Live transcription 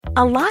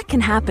A lot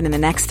can happen in the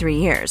next 3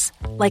 years.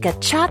 Like a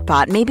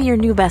chatbot may be your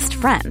new best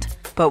friend.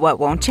 But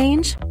what won't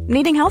change?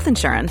 Needing health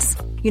insurance.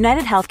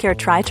 United Healthcare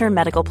Tri-Term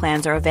Medical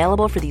Plans are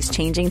available for these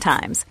changing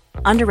times.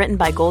 Underwritten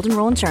by Golden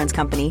Rule Insurance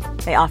Company,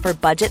 they offer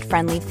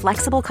budget-friendly,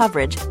 flexible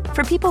coverage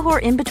for people who are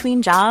in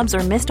between jobs or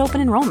missed open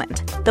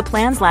enrollment. The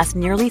plans last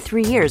nearly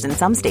 3 years in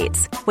some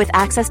states, with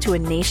access to a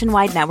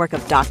nationwide network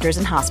of doctors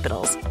and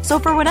hospitals. So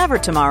for whatever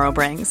tomorrow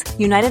brings,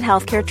 United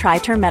Healthcare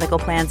Tri-Term Medical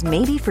Plans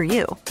may be for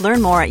you.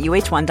 Learn more at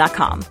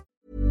uh1.com.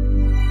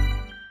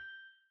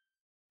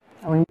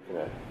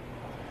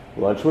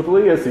 Lunch with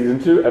Leah,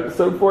 Season 2,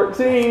 Episode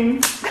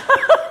 14.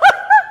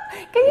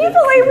 Can you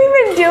believe we've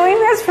been doing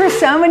this for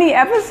so many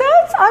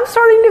episodes? I'm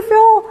starting to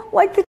feel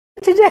like the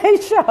Today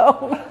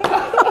Show.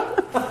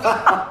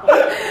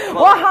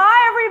 Well,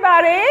 hi,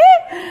 everybody.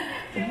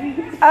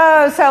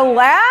 So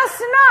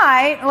last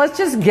night, let's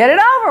just get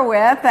it over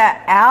with,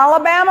 the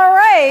Alabama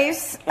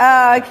race.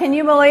 Can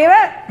you believe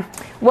it?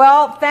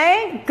 Well,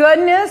 thank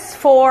goodness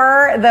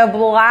for the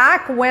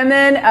black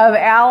women of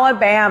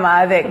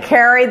Alabama that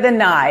carried the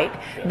night.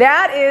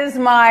 That is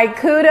my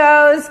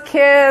kudos,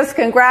 kiss,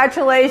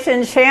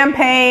 congratulations,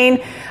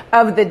 champagne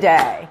of the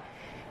day.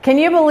 Can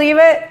you believe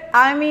it?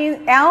 I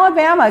mean,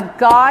 Alabama,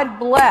 God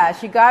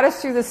bless. You got us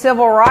through the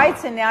civil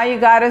rights, and now you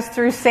got us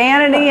through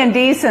sanity and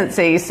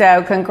decency.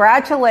 So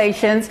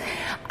congratulations.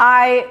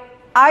 I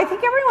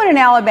think everyone in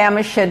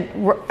Alabama should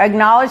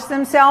acknowledge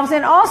themselves,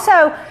 and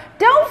also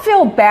don't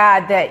feel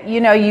bad that,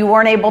 you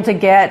weren't able to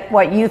get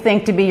what you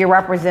think to be your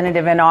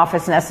representative in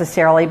office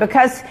necessarily,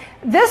 because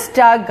this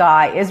Doug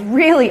guy is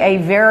really a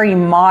very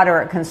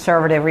moderate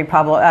conservative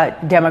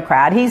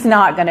Democrat. He's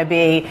not going to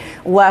be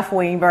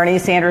left-wing Bernie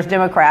Sanders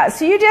Democrat.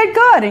 So you did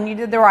good and you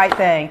did the right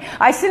thing.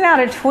 I sent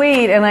out a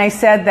tweet and I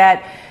said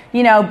that,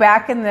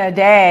 back in the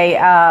day,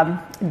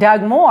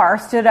 Doug Moore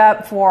stood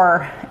up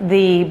for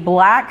the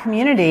black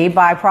community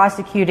by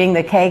prosecuting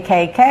the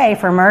KKK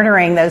for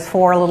murdering those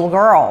 4 little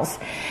girls.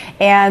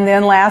 And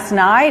then last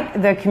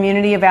night, the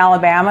community of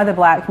Alabama, the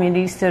black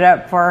community, stood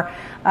up for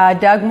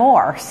Doug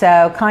Moore.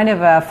 So kind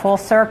of a full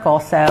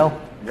circle. So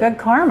good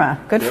karma.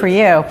 Good for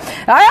you.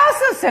 I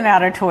also sent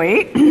out a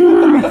tweet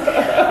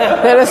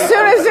that as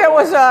soon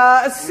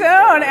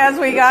as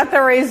we got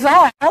the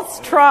results,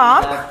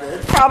 Trump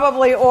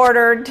probably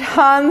ordered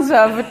tons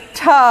of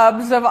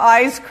tubs of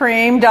ice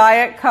cream,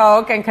 Diet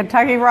Coke, and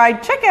Kentucky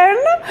Fried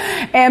Chicken,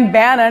 and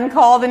Bannon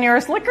called the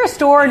nearest liquor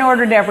store and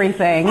ordered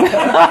everything.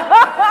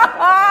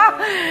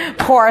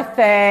 Poor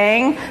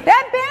thing.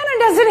 That Bannon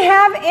doesn't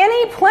have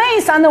any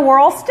place on the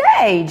world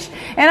stage.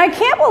 And I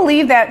can't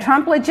believe that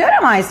Trump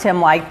legitimized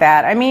him like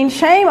that. I mean,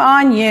 shame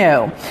on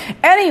you.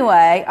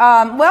 Anyway,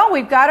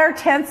 we've got our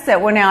tents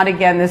that went out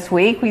again this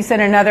week. We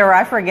sent another,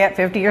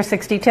 50 or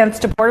 60 tents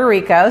to Puerto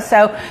Rico.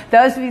 So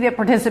those of you that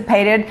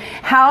participated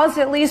housed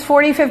at least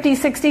 40, 50,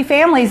 60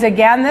 families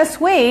again this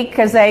week,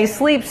 because they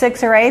sleep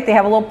 6 or 8. They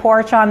have a little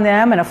porch on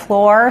them and a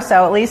floor,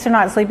 so at least they're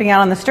not sleeping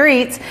out on the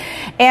streets.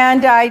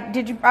 And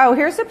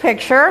here's a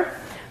picture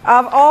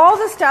of all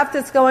the stuff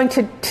that's going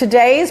to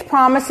Today's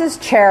Promises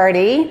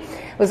charity.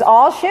 It was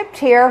all shipped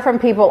here from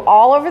people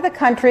all over the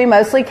country,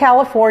 mostly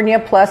California,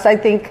 plus I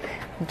think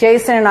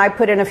Jason and I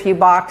put in a few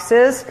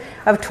boxes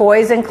of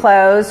toys and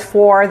clothes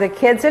for the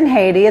kids in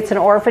Haiti. It's an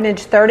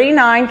orphanage,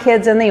 39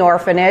 kids in the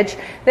orphanage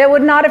that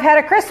would not have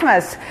had a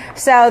Christmas.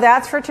 So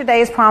that's for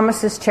Today's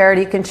Promises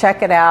charity. You can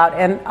check it out.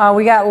 And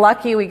we got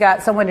lucky. We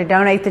got someone to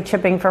donate the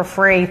chipping for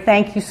free.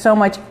 Thank you so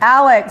much,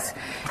 Alex.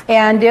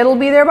 And it'll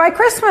be there by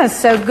Christmas.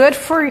 So good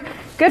for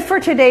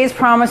Today's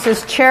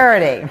Promises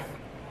charity.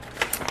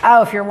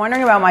 Oh, if you're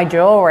wondering about my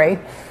jewelry,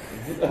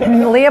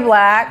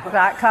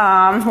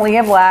 LeahBlack.com.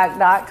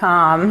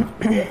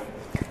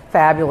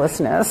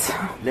 Fabulousness.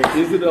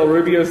 Isabel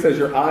Rubio says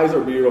your eyes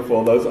are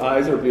beautiful. Those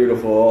eyes are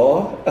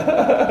beautiful.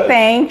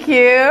 Thank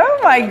you.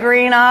 My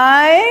green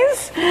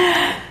eyes.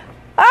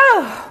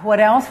 Oh, what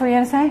else were you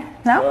going to say?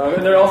 No?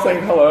 And they're all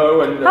saying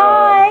hello. And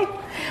hi.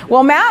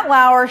 Well, Matt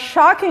Lauer,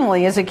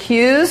 shockingly, is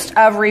accused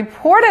of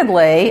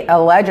allegedly,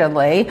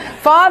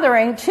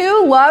 fathering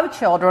 2 love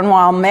children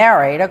while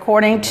married,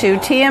 according to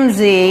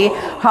TMZ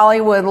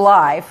Hollywood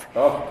Life.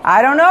 Oh.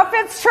 I don't know if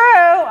it's true.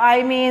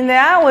 I mean,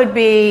 that would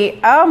be,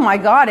 oh my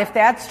God, if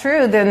that's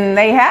true, then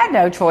they had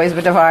no choice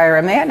but to fire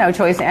him. They had no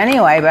choice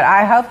anyway, but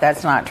I hope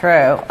that's not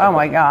true. Oh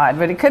my God,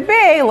 but it could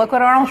be. Look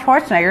what Arnold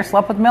Schwarzenegger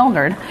slept with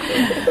Mildred.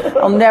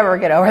 I'll never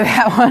get over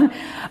that one.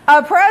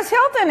 Perez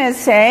Hilton is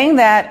saying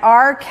that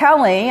R.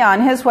 Kelly,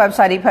 on his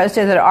website, he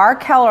posted that R.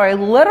 Kelly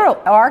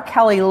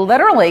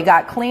literally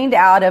got cleaned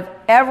out of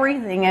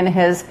everything in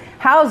his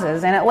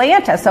houses in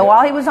Atlanta. So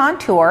while he was on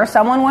tour,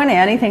 someone went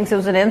in, he thinks it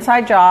was an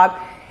inside job,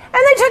 and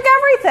they took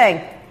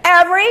everything.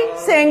 Every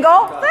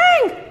single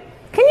thing.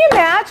 Can you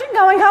imagine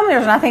going home?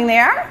 There's nothing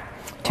there?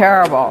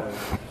 Terrible.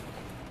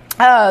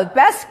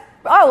 Best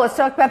Oh, let's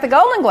talk about the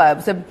Golden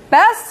Globes. The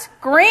best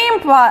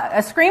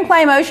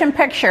screenplay motion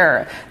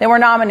picture. They were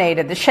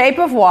nominated. The Shape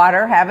of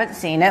Water, haven't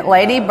seen it.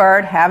 Lady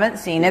Bird, haven't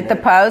seen it. The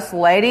Post,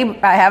 I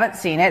haven't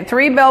seen it.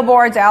 3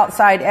 Billboards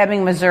Outside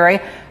Ebbing,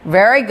 Missouri.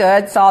 Very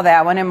good. Saw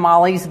that one. And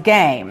Molly's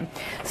Game.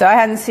 So I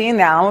hadn't seen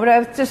that one,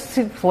 but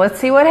let's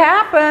see what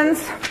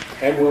happens.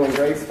 And Will and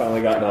Grace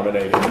finally got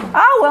nominated.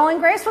 Oh, Will and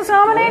Grace was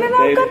nominated?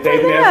 Oh, good for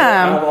them.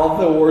 Out of all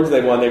the awards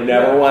they won, they've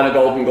never won a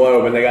Golden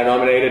Globe, and they got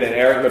nominated, and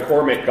Eric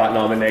McCormick got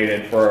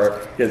nominated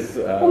for his...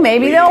 well,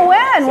 maybe they'll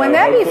win. Wouldn't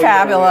that be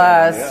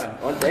fabulous? Yeah.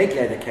 What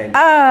decade it came?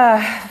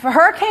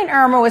 Hurricane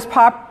Irma was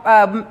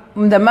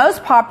the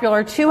most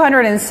popular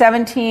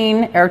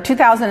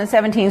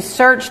 2017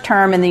 search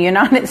term in the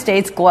United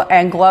States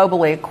and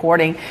globally,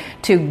 according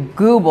to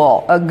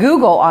Google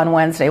on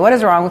Wednesday. What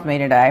is wrong with me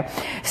today?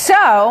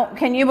 So,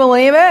 can you believe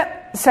it?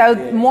 So,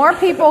 more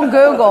people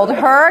Googled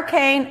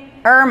Hurricane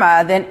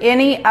Irma than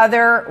any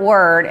other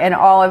word in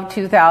all of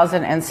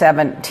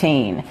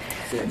 2017.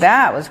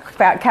 That was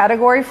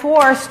Category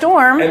 4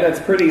 storm. And that's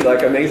pretty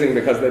amazing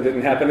because that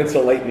didn't happen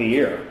until late in the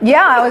year.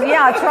 Yeah,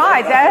 that's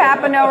right. That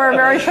happened over a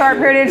very short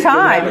period of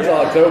time. It happened until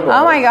October.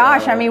 Oh my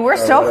gosh! I mean, we're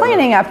still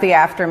cleaning up the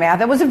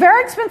aftermath. It was a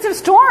very expensive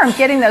storm.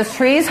 Getting those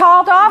trees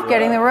hauled off,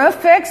 getting the roof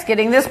fixed,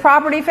 getting this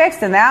property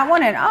fixed, and that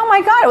one. And oh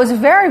my God, it was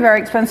very, very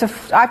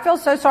expensive. I feel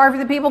so sorry for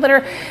the people that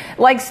are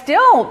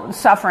still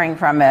suffering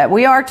from it.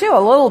 We are too,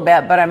 a little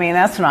bit, but I mean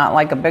that's not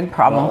a big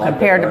problem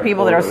compared to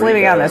people that are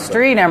sleeping on the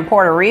street in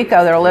Puerto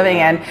Rico that are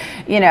living in,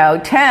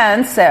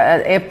 tents.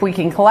 If we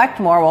can collect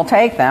more, we'll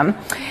take them.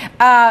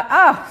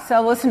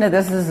 So listen to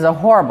this. This is a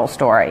horrible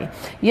story.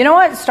 You know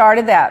what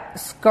started that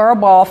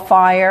Skirball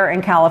fire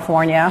in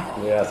California?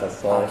 Yes, I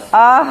saw it.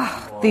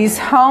 These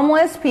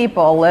homeless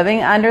people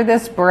living under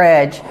this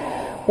bridge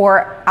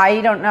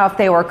I don't know if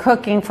they were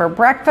cooking for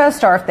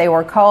breakfast or if they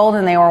were cold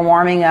and they were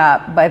warming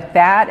up, but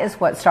that is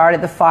what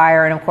started the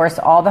fire. And of course,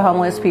 all the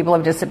homeless people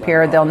have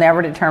disappeared. They'll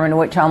never determine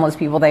which homeless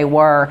people they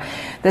were.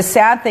 The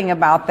sad thing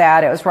about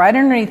that, it was right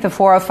underneath the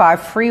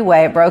 405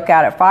 freeway. It broke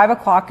out at 5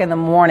 o'clock in the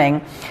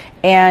morning.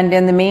 And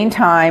in the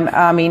meantime,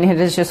 I mean, it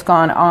has just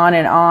gone on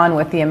and on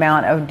with the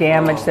amount of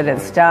damage that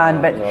it's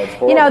done. But,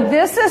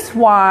 this is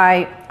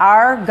why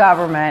our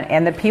government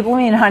and the people in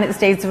the United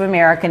States of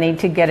America need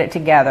to get it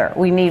together.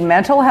 We need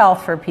mental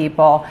health for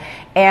people,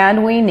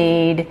 and we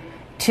need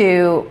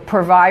to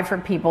provide for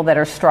people that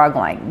are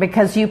struggling,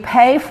 because you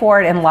pay for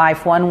it in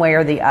life one way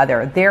or the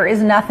other. There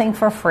is nothing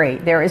for free.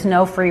 There is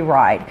no free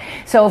ride.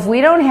 So if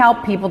we don't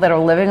help people that are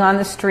living on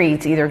the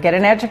streets either get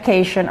an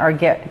education or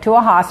get to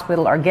a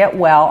hospital or get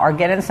well or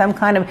get in some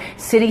kind of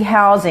city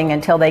housing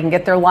until they can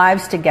get their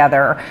lives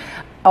together,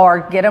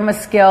 or get them a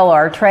skill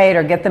or a trade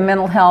or get them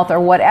mental health or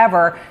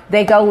whatever,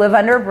 they go live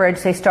under a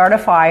bridge, they start a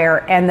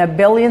fire, and the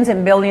billions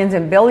and billions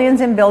and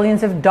billions and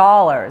billions of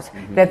dollars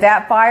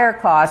that fire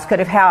cost could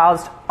have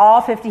housed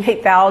all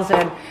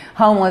 58,000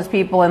 homeless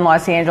people in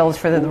Los Angeles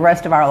for the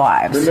rest of our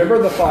lives.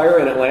 Remember the fire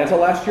in Atlanta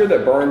last year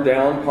that burned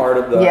down part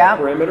of the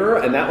perimeter?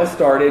 And that was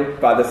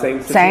started by the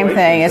same situation. Same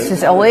thing. It's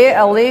just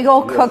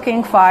illegal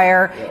cooking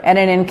fire at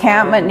an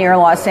encampment near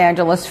Los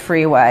Angeles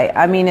freeway.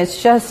 I mean,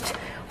 it's just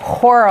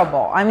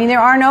horrible. I mean, there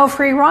are no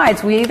free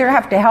rides. We either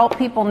have to help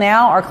people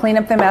now or clean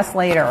up the mess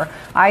later.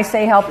 I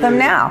say help them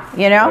now,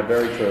 Yeah,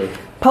 very true.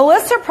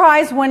 Pulitzer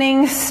Prize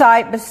winning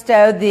site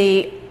bestowed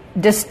the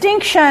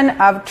distinction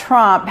of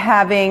Trump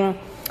having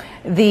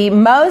the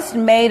most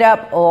made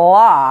up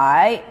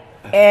lie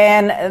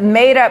and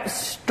made up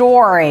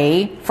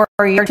story for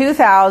year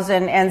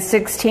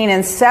 2016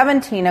 and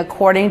 17,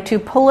 according to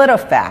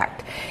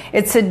PolitiFact.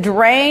 It's a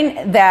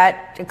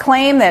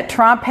claim that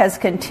Trump has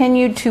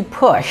continued to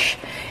push.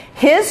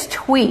 His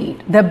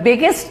tweet, the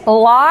biggest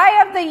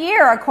lie of the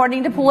year,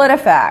 according to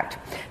PolitiFact.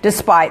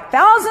 Despite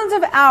thousands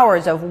of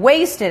hours of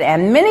wasted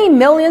and many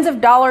millions of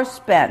dollars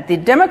spent, the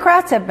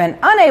Democrats have been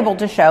unable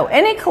to show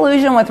any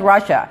collusion with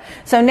Russia.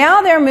 So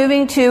now they're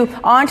moving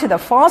on to the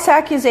false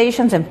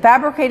accusations and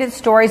fabricated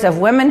stories of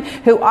women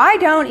who I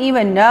don't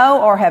even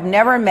know or have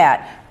never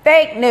met.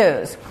 Fake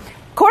news.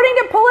 According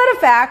to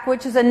PolitiFact,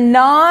 which is a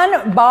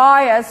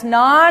non-biased,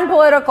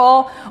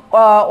 non-political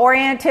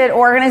oriented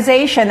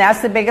organization, that's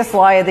the biggest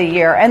lie of the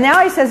year. And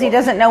now he says he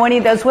doesn't know any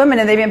of those women,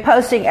 and they've been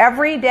posting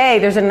every day.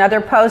 There's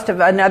another post of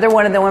another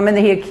one of the women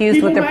that he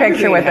accused with the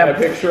picture with him. I had a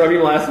picture of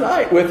him last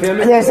night with him.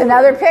 There's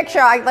another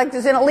picture.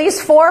 There's at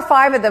least 4 or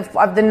 5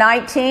 of the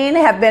 19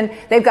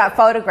 they've got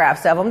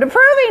photographs of them to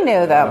prove he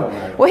knew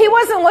them. Well, he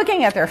wasn't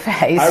looking at their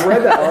face. I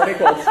read that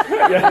article.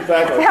 Yeah,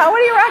 exactly. How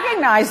would he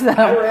recognize them?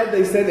 I read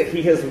they said that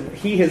he has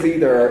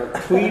either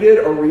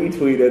tweeted or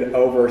retweeted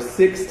over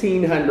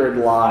 1,600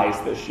 lies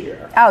this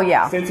year. Oh,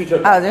 yeah. Since he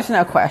took there's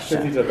no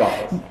question. Since he took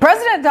office.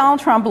 President Donald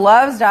Trump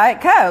loves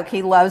Diet Coke.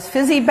 He loves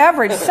fizzy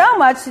beverage so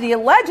much that he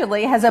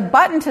allegedly has a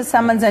button to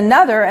summons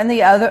another in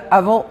the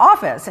Oval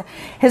Office.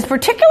 His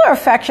particular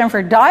affection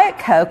for Diet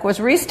Coke was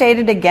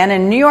restated again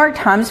in a New York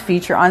Times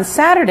feature on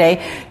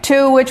Saturday,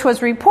 to which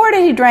was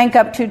reported he drank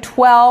up to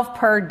 12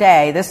 per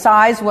day. The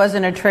size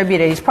wasn't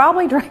attributed. He's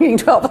probably drinking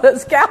 12 of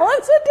those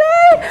gallons a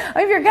day. I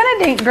mean, if you're going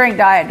going to drink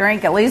diet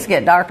drink, at least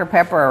get Dr.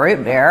 Pepper or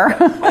root beer.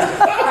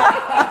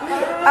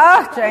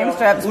 Oh, James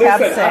Tripp's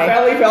Pepsi. I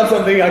finally found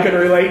something I could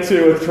relate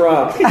to with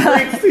Trump.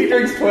 He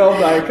drinks 12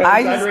 Diet Cokes.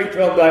 I drink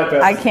 12 Diet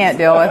Pepsi. I can't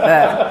deal with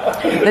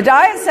it. The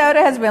diet soda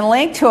has been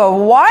linked to a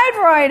wide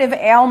variety of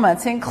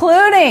ailments,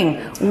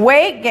 including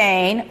weight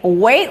gain,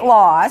 weight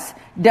loss,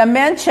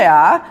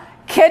 dementia,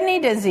 kidney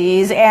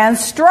disease, and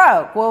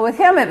stroke. Well, with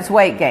him, it's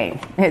weight gain.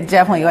 It's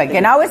definitely weight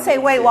gain. I would say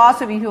weight loss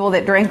would be people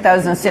that drink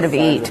those instead of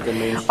eat.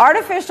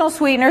 Artificial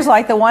sweeteners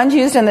like the ones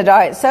used in the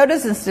diet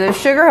sodas instead of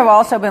sugar have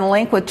also been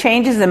linked with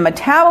changes in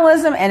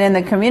metabolism and in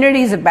the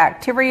communities of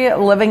bacteria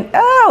living,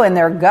 in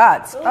their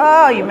guts.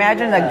 Oh, you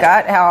imagine the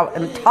gut, how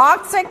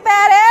toxic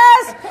that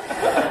is?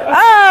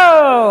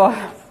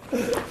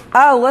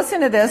 Oh,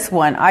 listen to this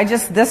one.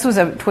 This was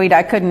a tweet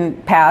I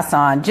couldn't pass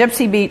on.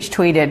 Gypsy Beach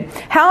tweeted,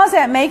 "How is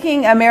that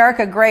making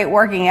America great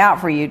working out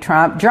for you,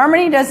 Trump?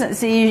 Germany doesn't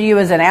see you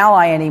as an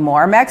ally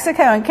anymore.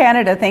 Mexico and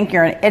Canada think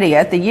you're an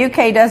idiot. The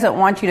UK doesn't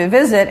want you to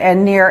visit,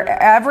 and near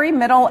every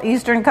Middle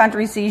Eastern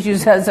country sees you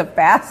as a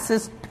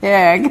fascist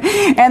pig,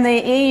 and the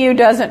EU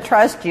doesn't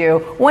trust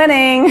you.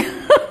 Winning."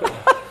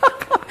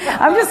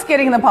 I'm just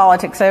getting the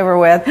politics over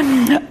with.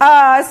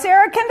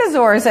 Sarah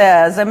Kindazor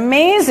says,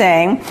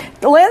 amazing.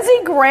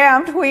 Lindsey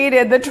Graham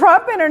tweeted, "The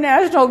Trump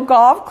International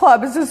Golf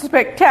Club is a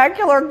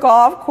spectacular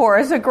golf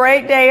course. A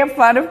great day of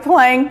fun of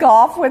playing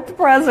golf with the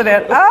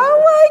president."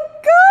 Oh my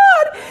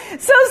God.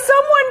 So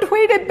someone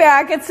tweeted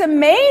back, "It's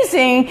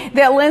amazing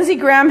that Lindsey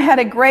Graham had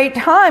a great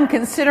time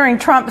considering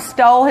Trump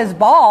stole his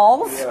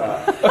balls." Yeah.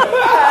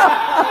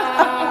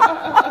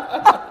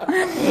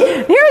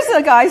 Here's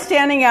a guy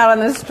standing out on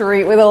the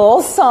street with a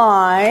little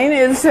sign.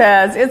 It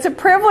says, "It's a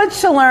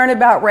privilege to learn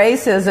about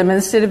racism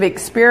instead of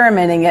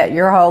experiencing it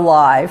your whole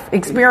life.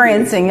 It's a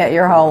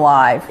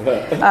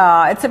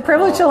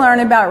privilege to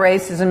learn about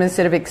racism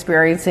instead of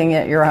experiencing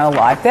it your whole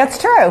life." That's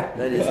true.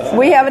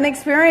 We haven't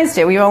experienced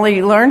it. We've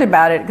only learned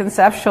about it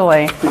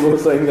conceptually. People are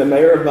saying the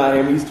mayor of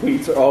Miami's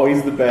tweets are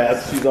always the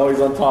best. She's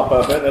always on top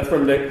of it. That's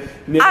from Nick.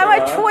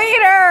 I'm a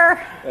tweeter.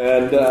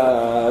 And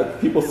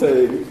people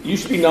say you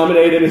should be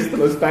nominated as the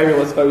most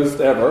fabulous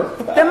host ever.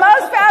 The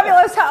most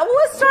fabulous host. Well,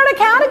 let's start a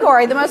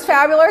category. The most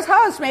fabulous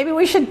host. Maybe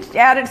we should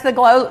add it to the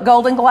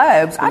Golden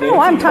Globes. I don't know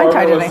why I'm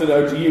tongue-tied today.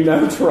 Do you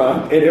know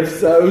Trump? And if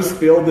so,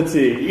 spill the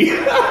tea.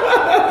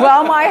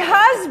 Well, my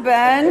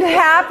husband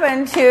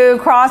happened to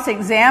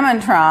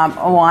cross-examine Trump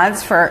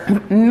once for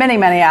many,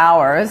 many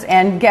hours,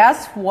 and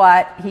guess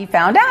what he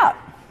found out?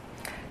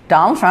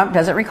 Donald Trump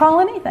doesn't recall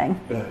anything.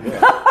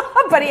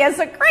 But he has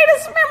the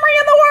greatest memory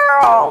in the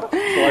world.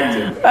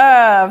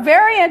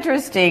 Very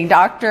interesting.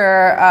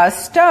 Dr.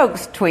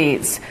 Stokes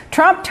tweets,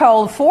 Trump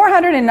told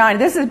 409,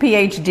 this is a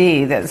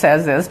PhD that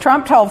says this,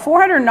 Trump told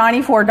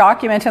 494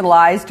 documented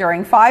lies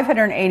during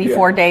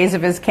 584 days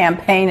of his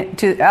campaign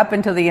up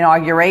until the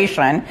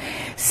inauguration,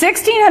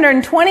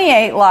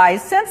 1,628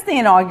 lies since the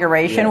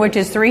inauguration, which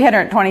is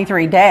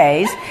 323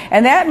 days,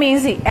 and that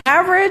means the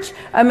average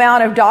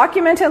amount of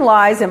documented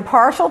lies and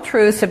partial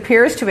truths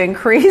appears to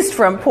increase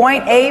from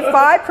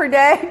 0.85 per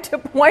day to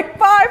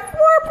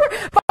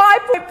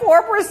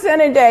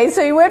 5.4% a day.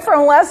 So he went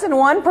from less than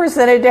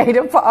 1% a day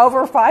to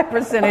over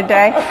 5% a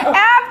day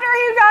after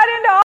he got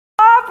into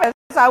office.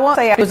 I won't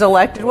say he was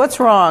elected. What's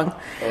wrong?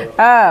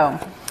 Oh.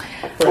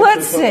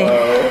 Let's see.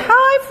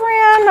 Hi,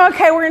 friend.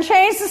 Okay, we're going to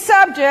change the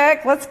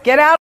subject. Let's get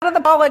out of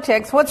the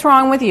politics. What's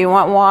wrong with you?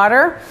 Want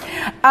water?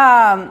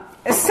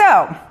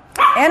 So,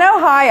 in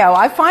Ohio,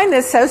 I find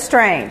this so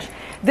strange.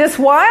 This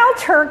wild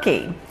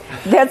turkey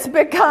that's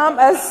become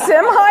a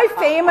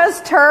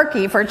semi-famous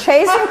turkey for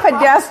chasing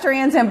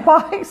pedestrians and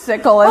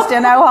bicyclists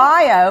in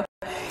Ohio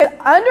has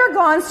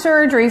undergone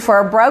surgery for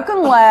a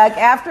broken leg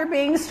after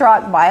being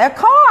struck by a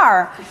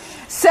car.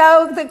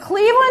 So the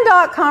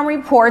Cleveland.com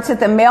reports that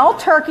the male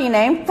turkey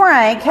named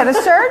Frank had a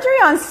surgery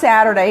on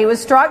Saturday. He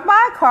was struck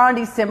by a car on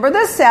December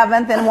the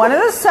 7th in one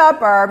of the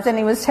suburbs, and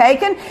he was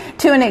taken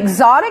to an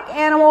exotic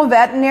animal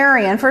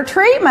veterinarian for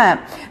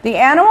treatment. The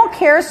animal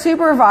care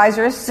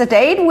supervisor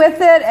stayed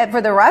with it for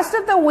the rest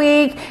of the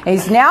week.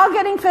 He's now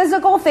getting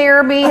physical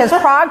therapy. His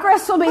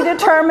progress will be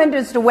determined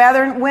as to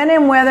when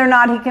and whether or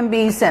not he can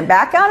be sent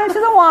back out into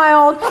the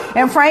wild.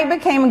 And Frank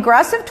became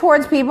aggressive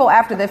towards people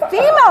after the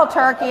female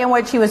turkey, in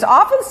which he was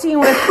often seen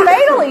was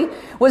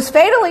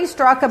fatally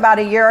struck about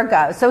a year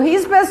ago. So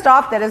he's pissed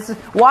off that his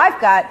wife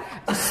got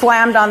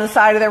slammed on the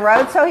side of the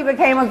road, so he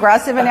became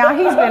aggressive, and now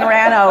he's been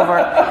ran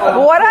over.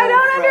 What I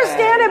don't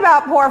understand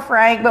about poor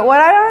Frank, but what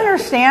I don't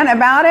understand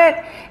about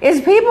it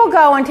is people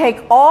go and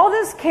take all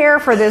this care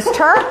for this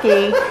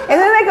turkey, and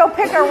then they go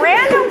pick a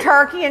random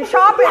turkey and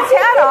chop its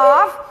head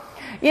off.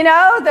 You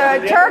know,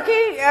 the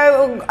turkey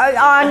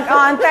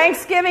on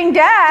Thanksgiving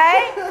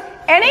Day,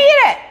 and eat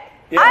it.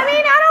 Yeah. I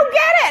mean, I don't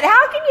get it.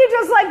 How can you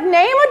just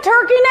name a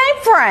turkey named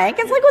Frank?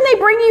 It's like when they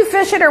bring you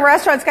fish at a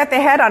restaurant, it's got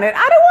the head on it.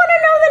 I don't want to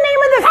know the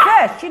name of the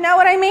fish. You know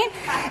what I mean?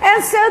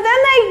 And so then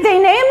they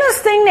name this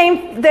thing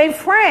named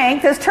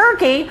Frank, this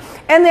turkey,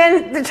 and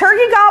then the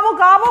turkey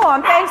gobble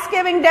on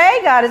Thanksgiving Day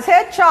got his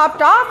head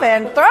chopped off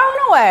and thrown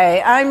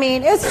away. I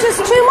mean, it's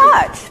just too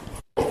much.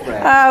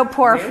 Frank. Oh,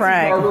 poor Nancy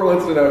Frank. Barber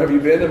wants to know, have you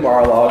been to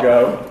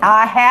Mar-a-Lago?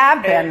 I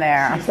have been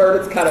there. She's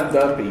heard it's kind of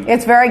dumpy.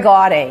 It's very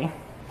gaudy.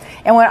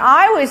 And when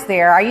I was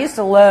there, I used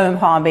to live in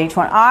Palm Beach.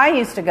 When I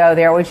used to go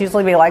there, it would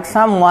usually be like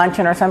some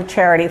luncheon or some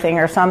charity thing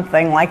or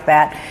something like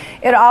that.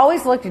 It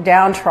always looked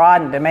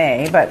downtrodden to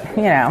me, but,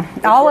 you know,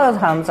 all those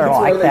homes are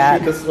like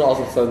that. This is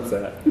also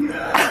Sunset.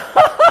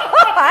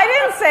 I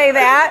didn't say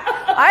that.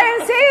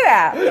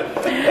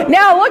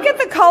 Now, look at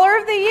the color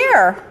of the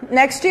year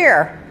next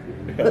year.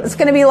 It's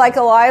going to be like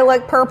a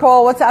lilac,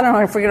 purple. I don't know.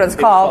 I forget what it's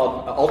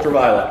called.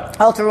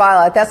 Ultraviolet.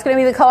 Ultraviolet. That's going to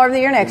be the color of the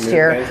year next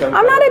year. I'm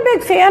not a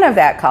big fan of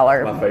that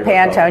color,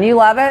 Pantone. Color. You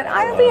love it?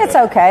 I think it's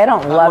okay. I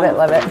don't love it.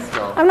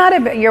 I'm not a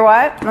big. You're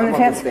what? I'm the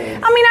fence. I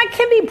mean, I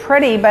can be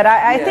pretty, but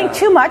I think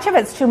too much of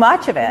it's too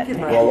much of it.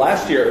 Well,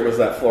 last year it was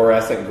that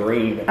fluorescent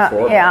green.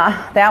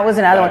 Yeah, that was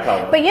another one.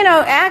 Color. But, you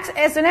know,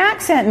 as an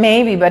accent,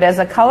 maybe, but as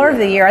a color of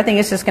the year, I think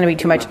it's just going to be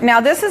too much.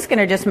 Now, this is going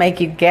to just make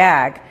you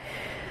gag.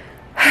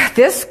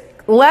 This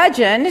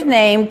legend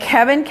named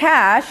Kevin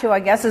Cash, who I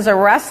guess is a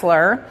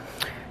wrestler,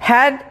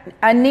 had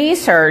a knee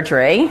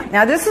surgery.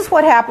 Now, this is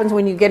what happens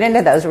when you get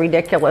into those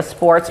ridiculous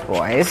sports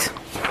boys.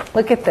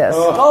 Look at this.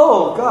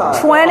 Oh,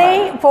 God.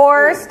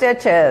 24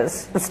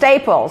 stitches, the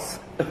staples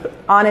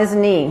on his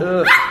knee.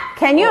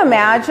 Can you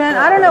imagine?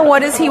 I don't know. What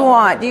does he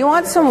want? Do you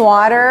want some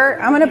water?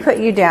 I'm going to put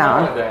you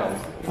down.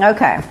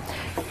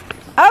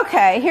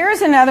 Okay,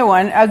 here's another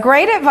one. A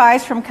great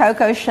advice from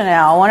Coco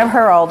Chanel, one of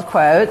her old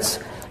quotes.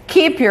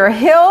 Keep your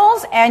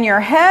heels and your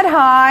head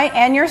high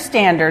and your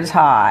standards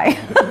high.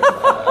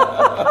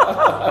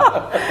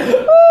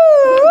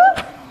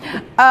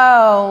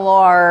 Oh,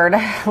 Lord.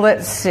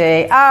 Let's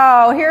see.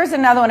 Oh, here's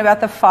another one about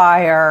the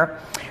fire.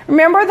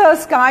 Remember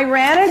this guy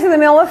ran into the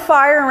middle of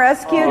fire and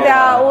rescued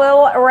that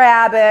little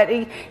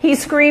rabbit. He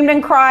screamed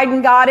and cried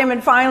and got him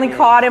and finally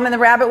caught him, and the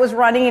rabbit was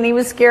running and he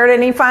was scared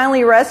and he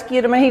finally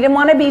rescued him, and he didn't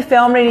want to be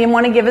filmed and he didn't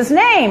want to give his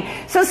name.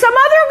 So some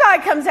other guy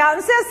comes out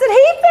and says that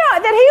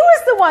he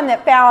was the one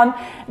that found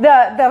the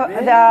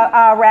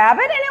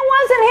rabbit, and it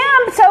wasn't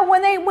him. So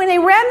when they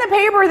ran the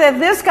paper that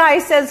this guy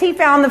says he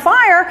found the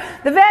fire,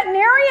 the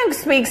veterinarian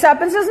speaks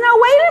up and says, "No,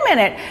 wait a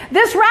minute.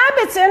 This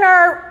rabbit's in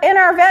our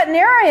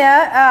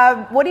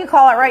veterinarian. What do you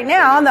call it right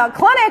now? In the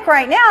clinic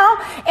right now.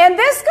 And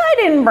this guy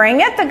didn't bring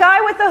it. The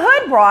guy with the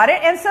hood brought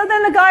it. And so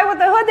then the guy with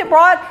the hood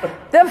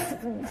that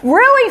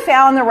really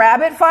found the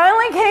rabbit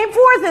finally came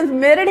forth and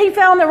admitted he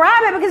found the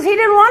rabbit because he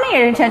didn't want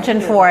any attention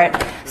for it.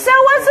 So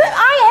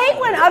I hate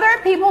when other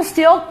people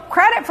steal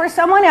credit for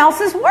someone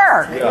else's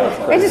work.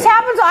 It just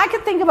happens. I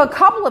could think of a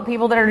couple of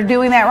people that are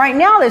doing that right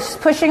now that's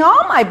pushing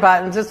all my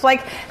buttons. It's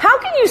like, how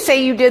can you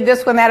say you did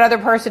this when that other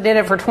person did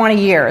it for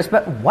 20 years?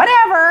 But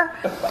whatever.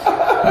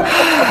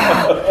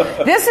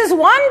 This is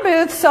one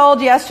booth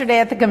sold yesterday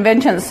at the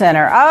convention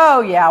center.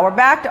 Oh, yeah, we're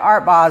back to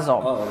Art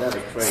Basel. Oh, that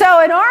is crazy.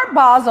 So an Art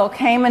Basel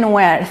came and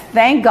went.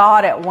 Thank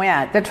God it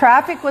went. The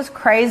traffic was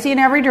crazy in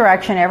every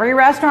direction. Every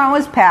restaurant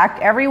was packed.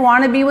 Every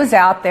wannabe was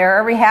out there.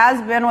 Every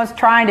has-been was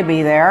trying to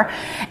be there.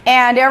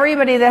 And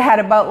everybody that had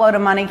a boatload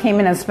of money came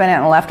in and spent it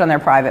and left on their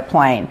private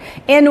plane.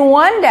 In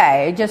one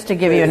day, just to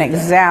give you an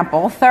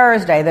example,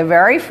 Thursday, the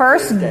very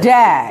first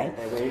day,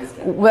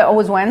 it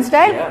was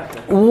Wednesday? Yeah.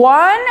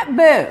 One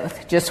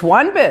booth, just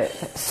one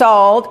booth,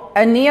 sold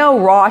a Neo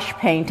Roche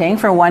painting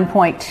for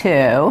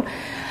 1.2,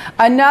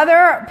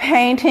 another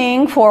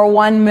painting for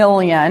 1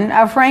 million,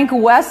 a Frank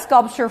West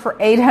sculpture for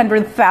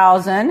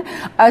 800,000,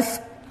 a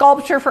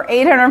sculpture for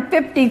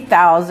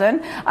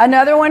 850,000,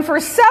 another one for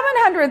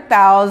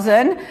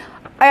 700,000,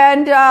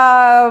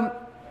 and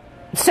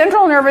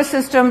Central Nervous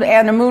System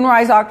and the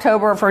Moonrise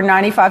October for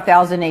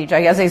 95,000 each.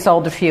 I guess they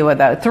sold a few of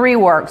those. 3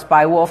 works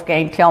by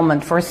Wolfgang Tillman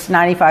for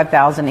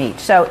 95,000 each.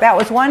 So that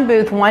was one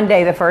booth, one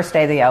day, the first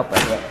day they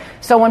opened.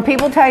 So when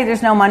people tell you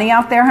there's no money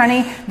out there,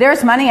 honey,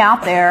 there's money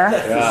out there.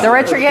 Yeah. The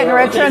rich are getting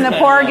richer and the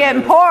poor are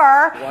getting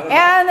poorer.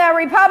 And the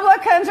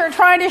Republicans are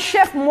trying to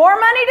shift more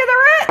money to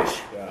the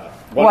rich. Yeah.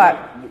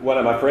 One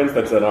of my friends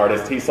that's an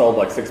artist, he sold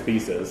like 6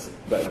 pieces.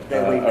 But,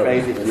 that went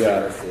crazy.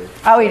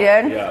 Oh, he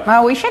did? Yeah.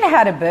 Oh, we should have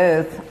had a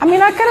booth. I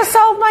mean, I could have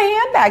sold my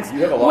handbags.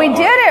 You have a lot we of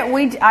did art.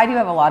 it. I do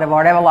have a lot of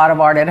art. I have a lot of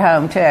art at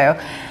home, too.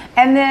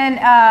 And then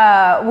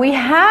we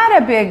had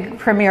a big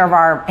premiere of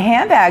our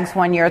handbags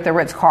one year at the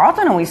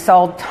Ritz-Carlton, and we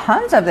sold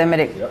tons of them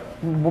at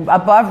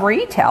above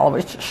retail. It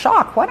was a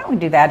shock. Why don't we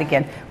do that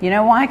again? You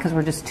know why? Because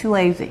we're just too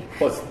lazy.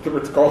 Plus, the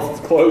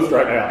Ritz-Carlton's closed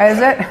right now. Is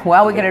it?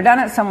 Well, we could have done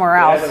it somewhere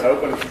else. It hasn't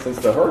opened since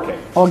the hurricane.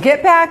 Well,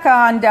 get back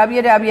on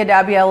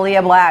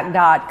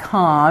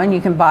www.leahblack.com, and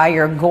you can buy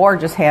your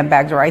gorgeous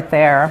handbags right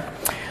there.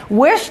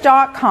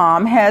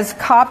 Wish.com has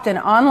copped an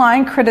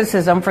online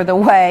criticism for the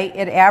way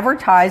it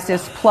advertised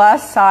its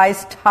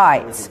plus-size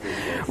tights.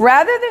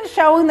 Rather than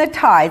showing the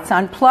tights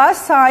on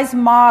plus-size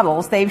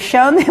models, they've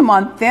shown them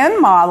on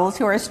thin models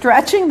who are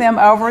stretching them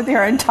over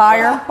their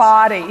entire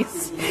bodies.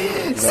 So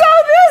this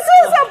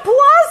is a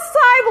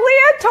plus-size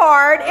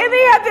leotard, and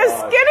they have this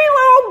skinny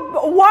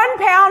little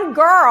 1-pound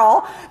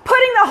girl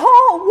putting the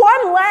whole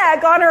one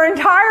leg on her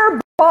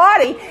entire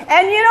body.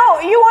 And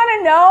you want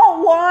to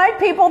know why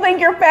people think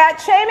you're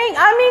fat shaming?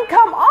 I mean,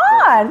 come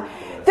on.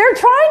 They're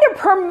trying to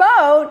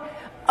promote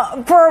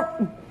for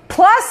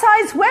plus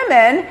size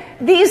women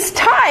these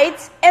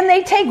tights, and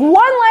they take one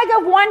leg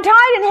of one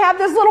tight and have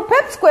this little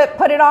pipsqueak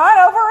put it on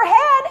over her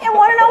head and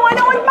want to know why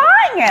no one's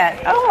buying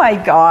it. Oh my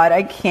God,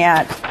 I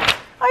can't.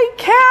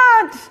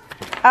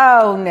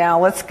 Oh, now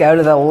let's go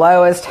to the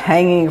lowest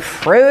hanging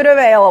fruit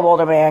available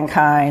to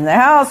mankind, the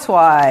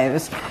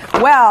housewives.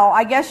 Well,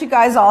 I guess you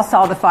guys all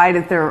saw the fight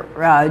at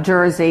the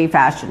Jersey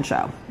fashion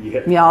show.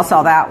 Yeah. You all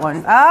saw that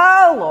one.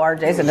 Oh, Lord,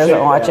 Jason doesn't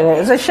watch it. It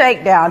was a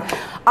shakedown.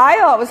 I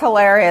thought it was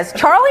hilarious.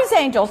 Charlie's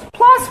Angels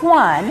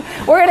 +1.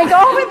 We're going to go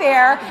over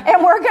there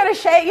and we're going to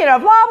shake, blah,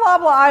 blah,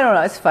 blah. I don't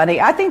know. It's funny.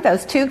 I think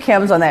those two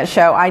Kims on that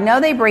show, I know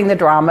they bring the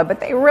drama,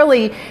 but they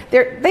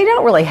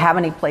don't really have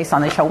any place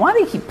on the show. Why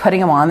do they keep putting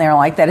them on there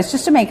like that? It's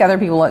just to make other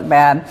people look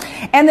bad.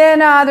 And then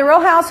the Real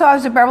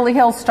Housewives of Beverly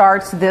Hills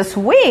starts this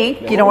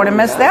week. You don't want to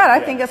miss that. I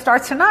think it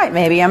starts tonight,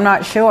 maybe. I'm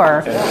not sure.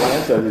 And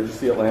Atlanta. Did you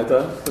see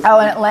Atlanta? Oh,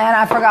 in Atlanta.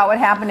 I forgot what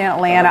happened in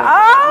Atlanta.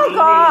 Oh,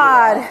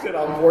 God.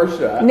 On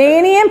Portia.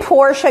 Nene and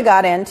Portia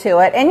got into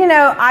it. And,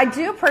 I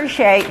do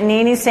appreciate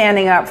Nene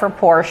standing up for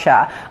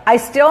Portia. I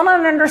still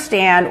don't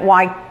understand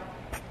why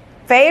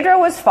Phaedra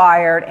was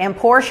fired and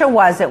Portia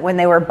wasn't when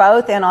they were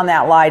both in on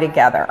that lie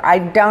together. I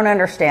don't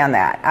understand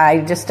that.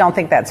 I just don't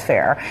think that's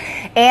fair.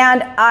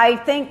 And I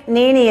think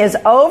Nene is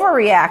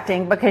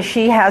overreacting because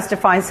she has to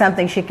find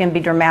something she can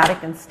be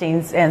dramatic and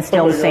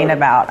still seen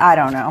about. I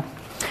don't know.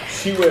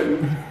 She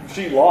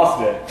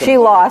lost it. She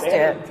lost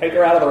it. Take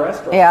her out of the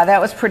restaurant. Yeah,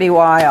 that was pretty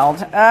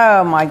wild.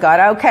 Oh, my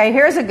God. Okay,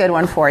 here's a good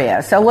one for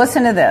you. So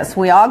listen to this.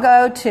 We all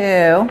go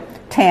to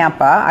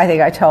Tampa. I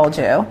think I told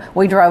you.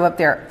 We drove up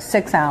there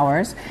 6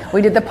 hours.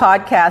 We did the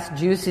podcast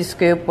Juicy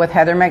Scoop with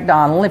Heather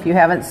McDonald. If you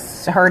haven't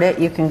heard it,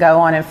 you can go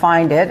on and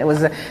find it. It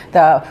was the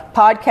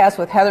podcast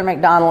with Heather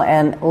McDonald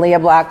and Leah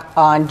Black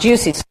on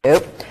Juicy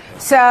Scoop.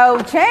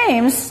 So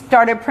James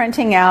started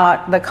printing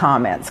out the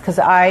comments because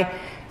I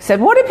said,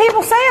 what did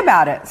people say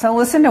about it? So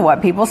listen to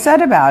what people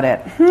said about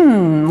it.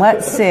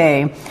 Let's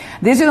see.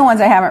 These are the ones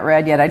I haven't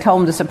read yet. I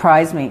told them to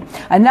surprise me.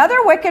 Another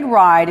wicked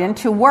ride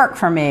into work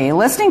for me.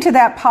 Listening to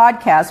that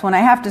podcast when I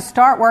have to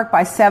start work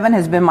by 7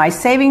 has been my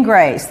saving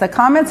grace. The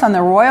comments on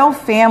the royal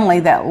family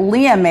that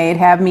Leah made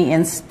have me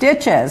in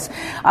stitches.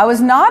 I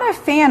was not a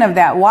fan of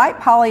that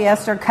white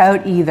polyester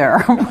coat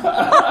either.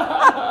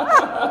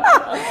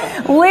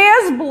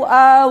 Leah's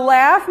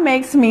laugh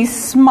makes me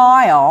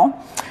smile.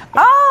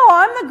 Oh,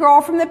 I'm the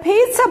girl from the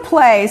pizza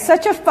place.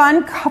 Such a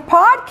fun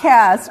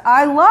podcast.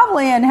 I love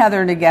Leah and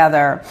Heather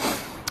together.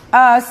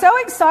 So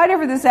excited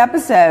for this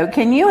episode.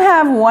 Can you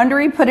have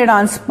Wondery put it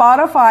on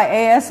Spotify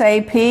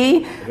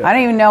ASAP? I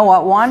don't even know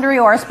what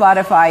Wondery or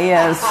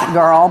Spotify is,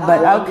 girl,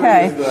 but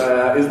okay.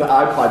 Is the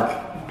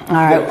iPod. All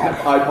right. The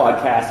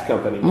iPod cast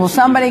company. Well,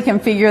 somebody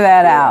can figure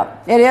that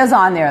out. It is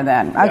on there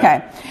then.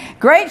 Okay.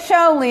 Great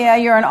show, Leah.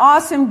 You're an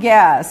awesome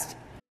guest.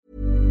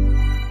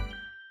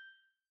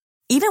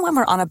 Even when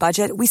we're on a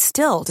budget, we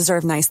still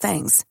deserve nice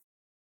things.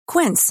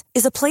 Quince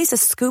is a place to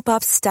scoop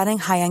up stunning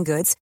high-end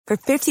goods for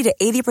 50 to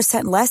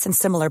 80% less than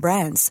similar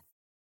brands.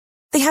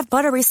 They have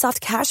buttery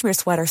soft cashmere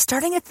sweaters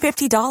starting at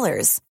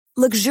 $50,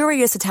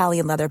 luxurious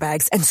Italian leather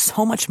bags, and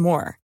so much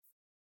more.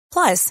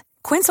 Plus,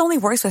 Quince only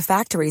works with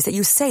factories that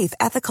use safe,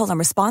 ethical, and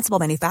responsible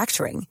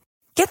manufacturing.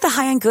 Get the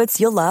high-end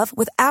goods you'll love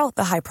without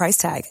the high price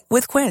tag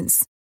with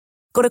Quince.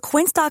 Go to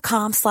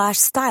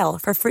quince.com/style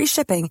for free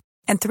shipping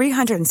and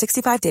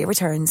 365-day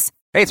returns.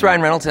 Hey, it's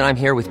Ryan Reynolds, and I'm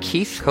here with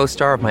Keith,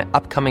 co-star of my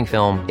upcoming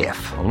film,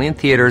 If, only in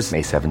theaters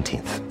May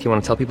 17th. Do you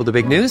want to tell people the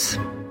big news?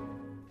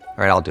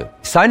 All right, I'll do it.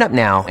 Sign up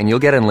now and you'll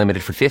get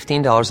unlimited for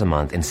 $15 a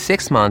month and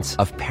 6 months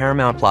of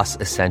Paramount Plus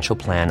Essential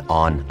Plan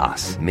on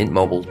us.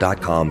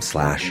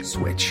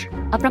 MintMobile.com/switch.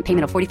 Upfront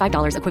payment of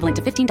 $45 equivalent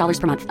to $15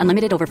 per month.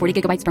 Unlimited over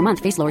 40 gigabytes per month.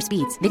 Face lower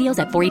speeds. Videos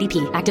at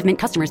 480p. Active Mint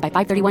customers by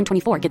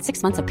 531.24 get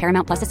 6 months of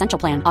Paramount Plus Essential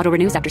Plan. Auto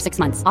renews after 6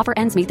 months. Offer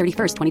ends May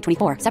 31st,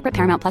 2024. Separate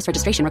Paramount Plus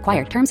registration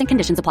required. Terms and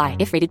conditions apply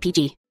if rated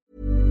PG.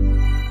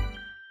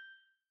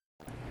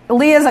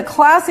 Leah's a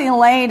classy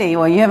lady.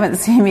 Well, you haven't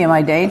seen me in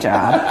my day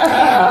job.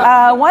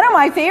 One of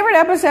my favorite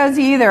episodes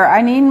either.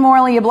 I need more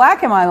Leah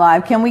Black in my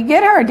life. Can we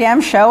get her a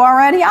damn show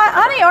already?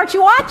 Honey, aren't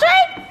you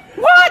watching?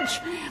 Watch!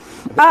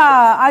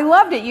 I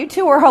loved it. You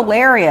two were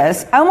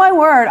hilarious. Oh my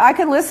word, I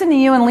could listen to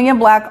you and Leah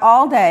Black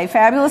all day.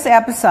 Fabulous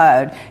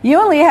episode.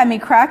 You and Leah had me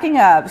cracking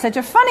up. Such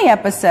a funny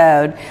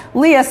episode.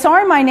 Leah,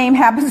 sorry my name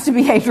happens to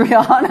be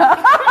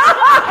Adriana.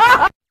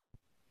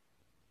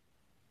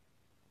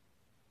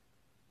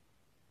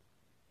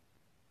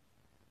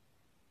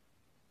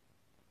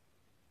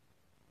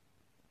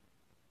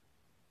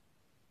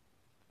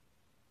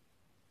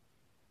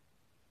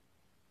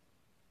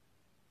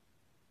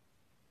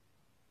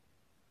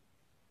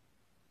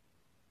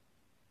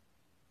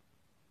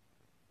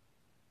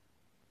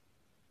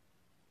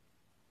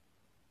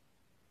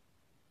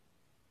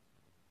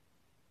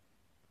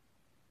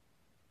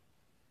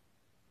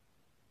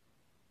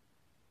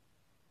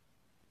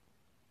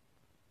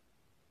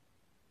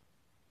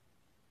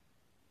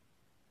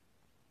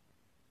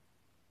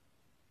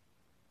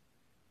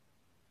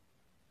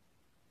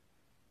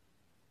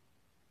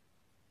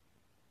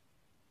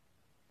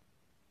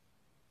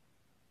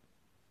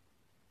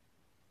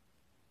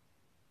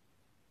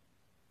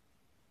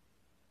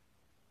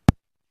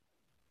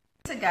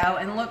 ago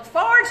and look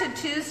forward to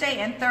Tuesday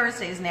and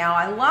Thursdays now.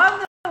 I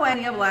love the way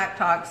Leah Black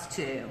talks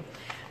too.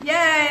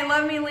 Yay,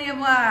 love me, Leah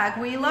Black.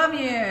 We love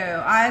you.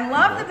 I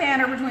love the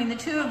banter between the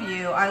two of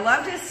you. I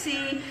love to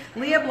see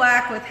Leah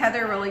Black with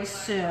Heather really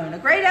soon. A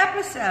great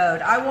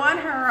episode. I want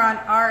her on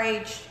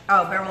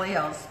Beverly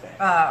Hills.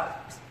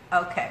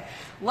 Okay.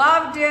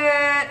 Loved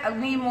it. I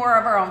need more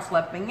of her on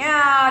Flipping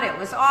Out. It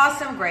was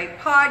awesome. Great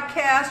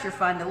podcast. You're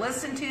fun to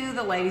listen to.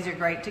 The ladies are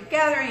great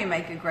together. You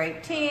make a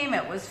great team.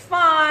 It was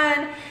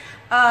fun.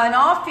 In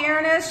all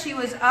fairness, she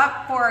was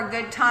up for a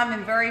good time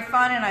and very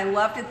fun, and I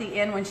loved at the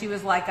end when she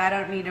was like, I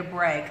don't need a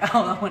break.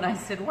 Oh, when I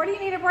said, what do you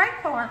need a break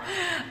for?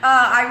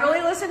 I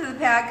really listened to the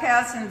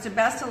podcast, and it's the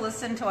best to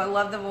listen to. I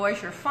love the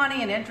voice. You're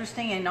funny and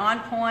interesting and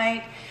on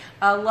point.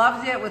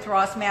 Loved it with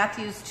Ross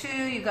Matthews,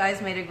 too. You guys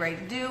made a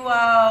great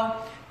duo.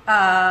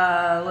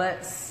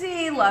 Let's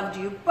see. Loved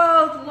you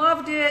both.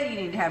 Loved it. You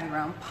need to have your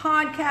own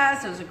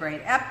podcast. It was a great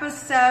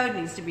episode. It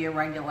needs to be a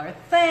regular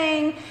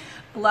thing.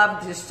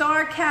 Loved the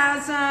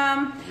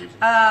sarcasm. Blah,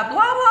 blah, blah,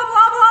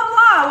 blah,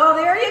 blah. Well,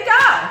 there you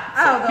go.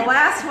 Oh, the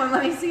last one.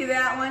 Let me see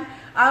that one.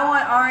 I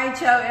want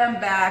RHOM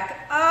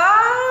back.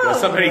 Oh. Well,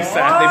 somebody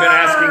said they've been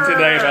asking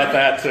today about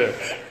that too.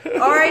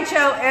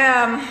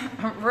 RHOM,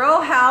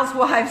 Real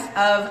Housewives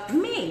of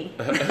Me.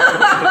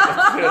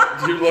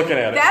 You're looking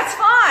at it. That's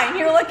fine.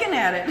 You're looking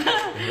at it.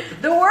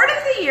 The word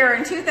of the year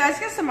in 2000. I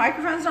guess the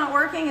microphone's not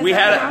working.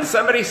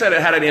 Somebody said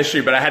it had an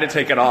issue, but I had to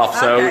take it off,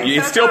 so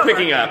it's still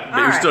picking up.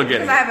 But you're still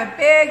getting it. I have a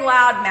big,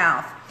 loud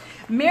mouth.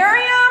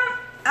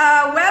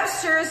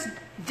 Merriam-Webster's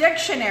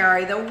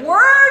Dictionary, the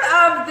word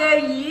of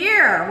the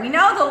year. We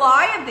know the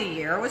lie of the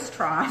year was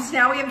Trump's.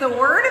 Now we have the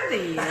word of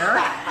the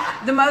year.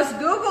 The most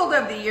Googled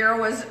of the year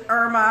was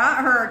Irma,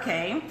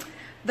 hurricane.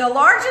 The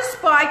largest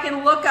spike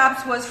in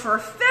lookups was for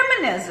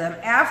feminism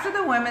after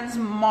the Women's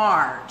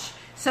March.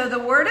 So the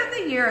word of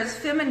the year is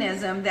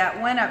feminism.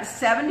 That went up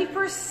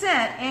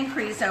 70%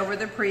 increase over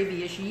the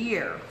previous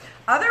year.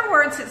 Other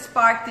words that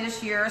spiked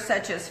this year,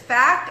 such as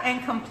fact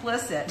and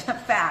complicit.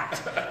 Fact,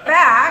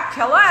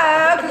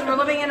 hello, because we're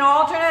living in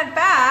alternate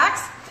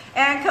facts,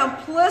 and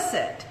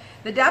complicit.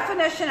 The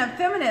definition of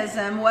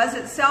feminism was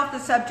itself the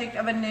subject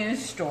of a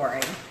news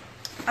story.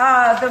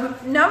 The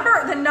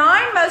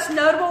 9 most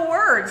notable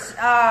words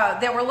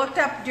that were looked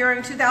up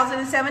during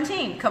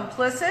 2017: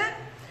 complicit,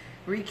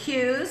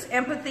 recuse,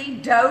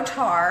 empathy,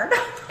 dotard.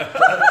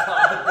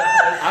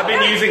 I've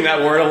been using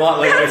that word a lot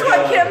lately. That's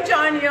what Kim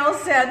Jong-il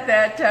said,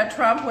 that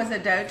Trump was a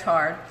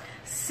dotard.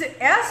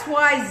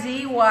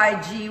 SYZYGY,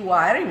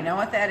 I don't even know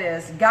what that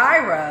is.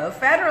 Gyro,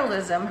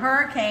 federalism,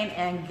 hurricane,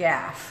 and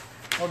gaffe.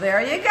 Well,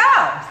 there you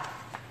go.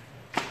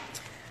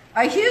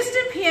 A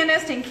Houston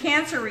pianist and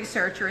cancer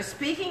researcher is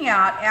speaking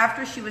out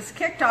after she was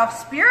kicked off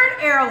Spirit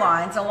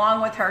Airlines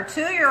along with her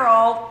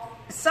 2-year-old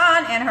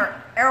son and her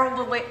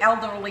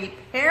elderly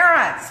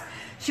parents.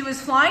 She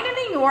was flying to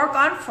New York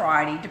on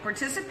Friday to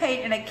participate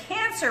in a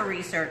cancer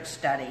research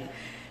study.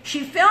 She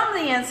filmed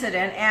the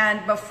incident,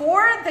 and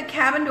before the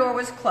cabin door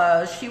was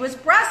closed, she was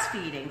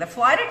breastfeeding. The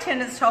flight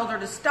attendants told her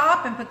to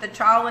stop and put the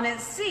child in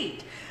its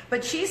seat.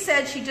 But she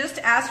said she just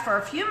asked for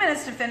a few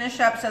minutes to finish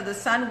up so the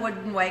son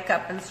wouldn't wake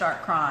up and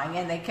start crying,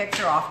 and they kicked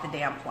her off the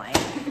damn plane.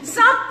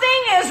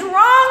 Something is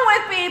wrong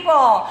with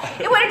people.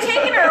 It would have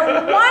taken her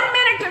 1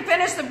 minute to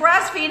finish the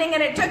breastfeeding,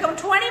 and it took them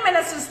 20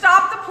 minutes to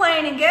stop the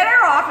plane and get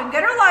her off and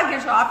get her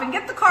luggage off and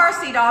get the car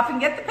seat off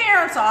and get the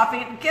parents off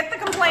and get the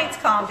complaints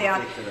calmed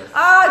down.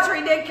 Oh, it's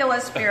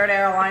ridiculous, Spirit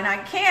Airline. I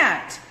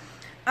can't.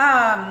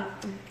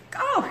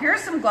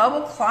 Here's some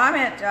global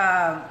climate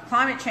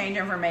change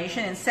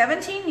information. In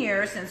 17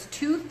 years since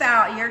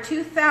year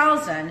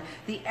 2000,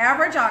 the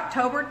average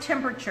October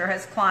temperature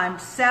has climbed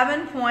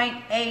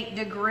 7.8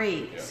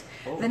 degrees.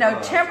 The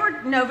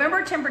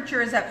November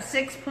temperature is up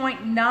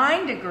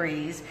 6.9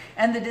 degrees,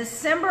 and the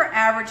December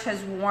average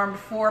has warmed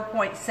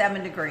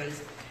 4.7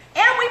 degrees.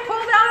 And we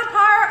pulled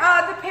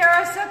out the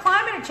Paris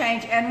climate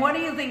change. And what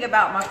do you think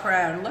about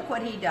Macron? Look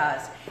what he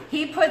does.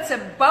 He puts a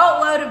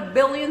boatload of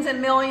billions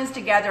and millions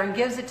together and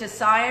gives it to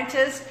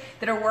scientists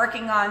that are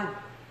working on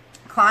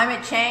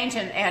climate change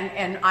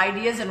and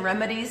ideas and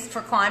remedies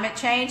for climate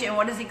change. And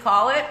what does he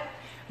call it?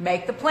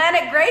 Make the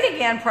Planet Great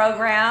Again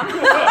program.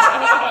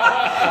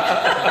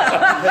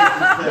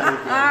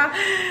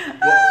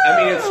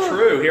 It's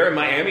true. Here in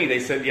Miami, they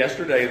said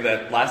yesterday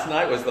that last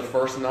night was the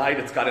first night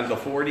it's got into the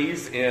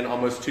 40s in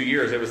almost 2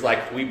 years. It was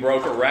like we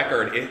broke a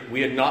record.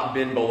 We had not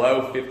been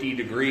below 50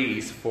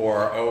 degrees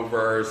for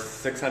over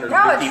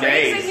 650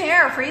 days.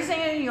 Freezing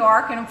in New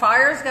York, and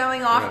fires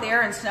going off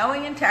there, and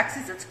snowing in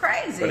Texas. It's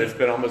crazy. But it's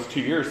been almost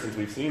 2 years since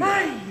we've seen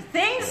that.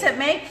 Things that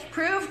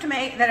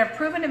have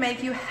proven to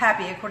make you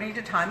happy, according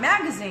to Time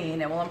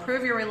Magazine. It will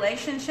improve your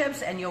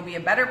relationships, and you'll be a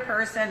better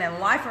person, and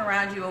life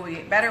around you will be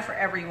better for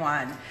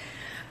everyone.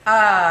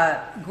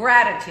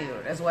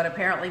 Gratitude is what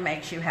apparently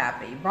makes you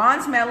happy.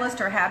 Bronze medalists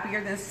are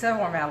happier than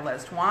silver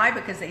medalists. Why?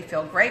 Because they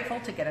feel grateful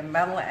to get a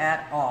medal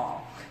at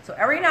all. So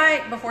every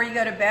night before you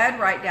go to bed,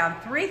 write down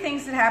 3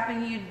 things that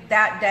happened to you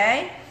that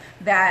day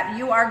that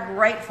you are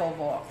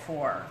grateful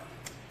for.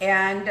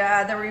 And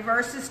the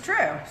reverse is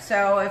true.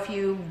 So if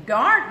you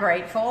aren't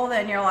grateful,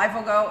 then your life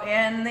will go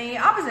in the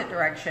opposite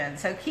direction.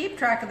 So keep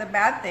track of the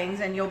bad things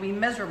and you'll be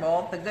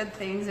miserable. The good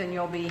things and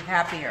you'll be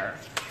happier.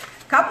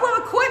 Couple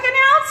of quick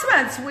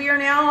announcements. We are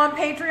now on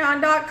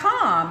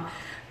patreon.com.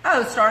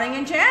 Starting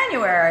in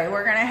January,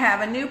 we're going to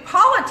have a new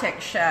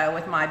politics show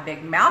with my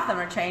big mouth. I'm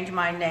going to change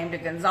my name to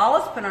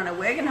Gonzalez, put on a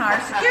wig, and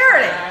hire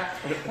security.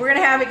 We're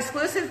going to have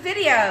exclusive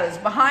videos,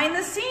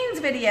 behind-the-scenes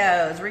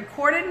videos,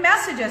 recorded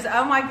messages.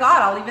 Oh, my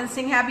God, I'll even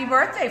sing happy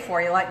birthday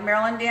for you like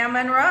Marilyn Dan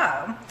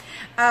Monroe.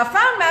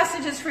 Phone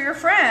messages for your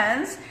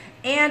friends,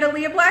 and a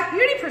Leah Black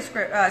beauty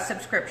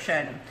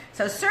subscription.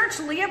 So search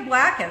Leah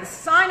Black and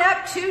sign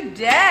up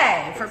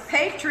today for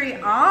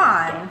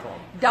Patreon.com.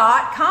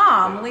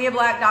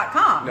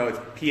 LeahBlack.com. No, it's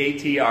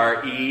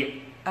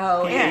Patreon.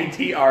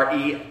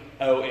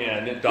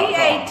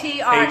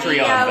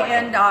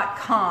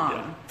 Patreon.com.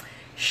 Yeah.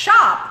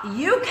 Shop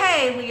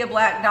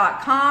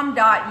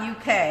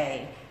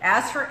ukleahblack.com.uk.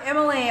 Ask for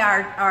Emily,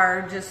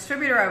 our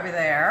distributor over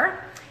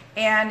there.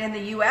 And in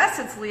the U.S.,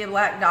 it's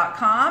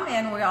LeahBlack.com,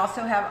 and we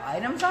also have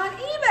items on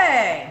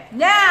eBay.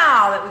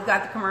 Now that we've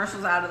got the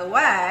commercials out of the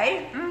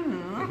way,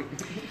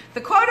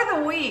 the quote of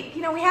the week,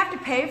 we have to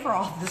pay for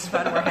all this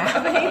fun we're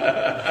having.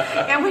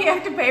 And we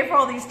have to pay for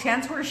all these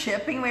tents we're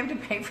shipping. We have to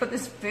pay for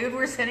this food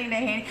we're sending to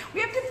Haiti.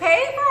 We have to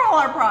pay for all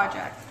our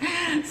projects.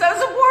 So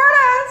support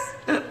us.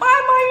 Buy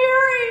my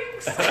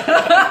earrings.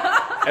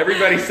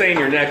 Everybody's saying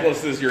your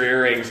necklaces, your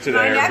earrings today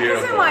my are necklace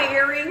beautiful. and my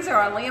earrings are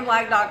on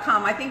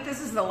LeahBlack.com. I think this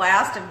is the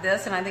last of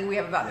this, and I think we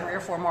have about 3 or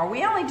 4 more.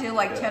 We only do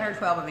like 10 or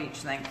 12 of each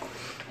thing.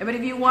 But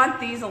if you want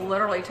these, I'll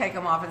literally take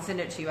them off and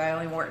send it to you. I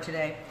only wore it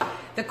today.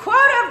 The quote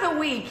of the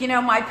week,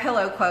 my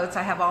pillow quotes.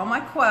 I have all my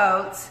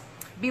quotes.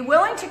 Be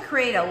willing to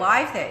create a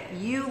life that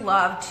you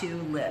love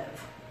to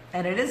live.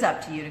 And it is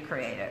up to you to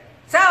create it.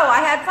 So I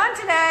had fun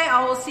today.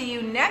 I will see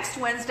you next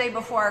Wednesday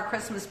before our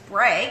Christmas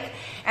break.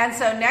 And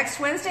so next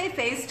Wednesday,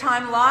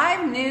 FaceTime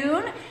Live,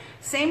 noon,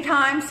 same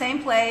time,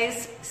 same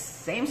place,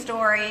 same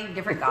story,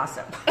 different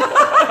gossip. Bye.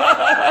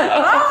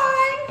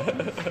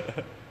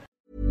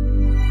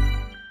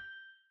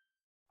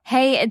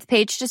 Hey, it's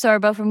Paige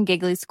DeSorbo from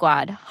Giggly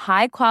Squad.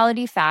 High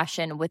quality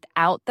fashion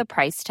without the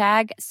price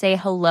tag. Say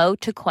hello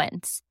to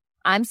Quince.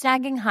 I'm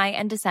snagging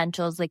high-end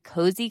essentials like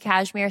cozy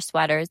cashmere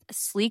sweaters,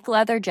 sleek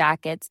leather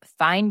jackets,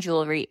 fine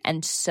jewelry,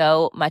 and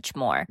so much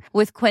more.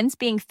 With Quince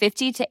being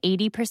 50 to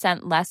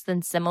 80% less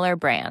than similar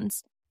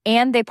brands.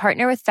 And they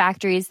partner with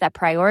factories that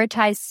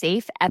prioritize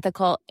safe,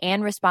 ethical,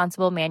 and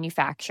responsible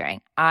manufacturing.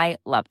 I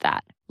love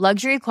that.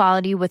 Luxury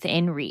quality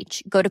within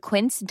reach. Go to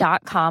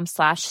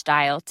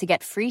quince.com/style to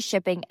get free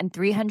shipping and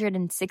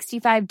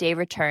 365-day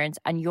returns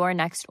on your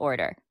next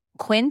order.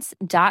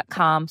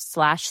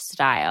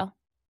 Quince.com/style.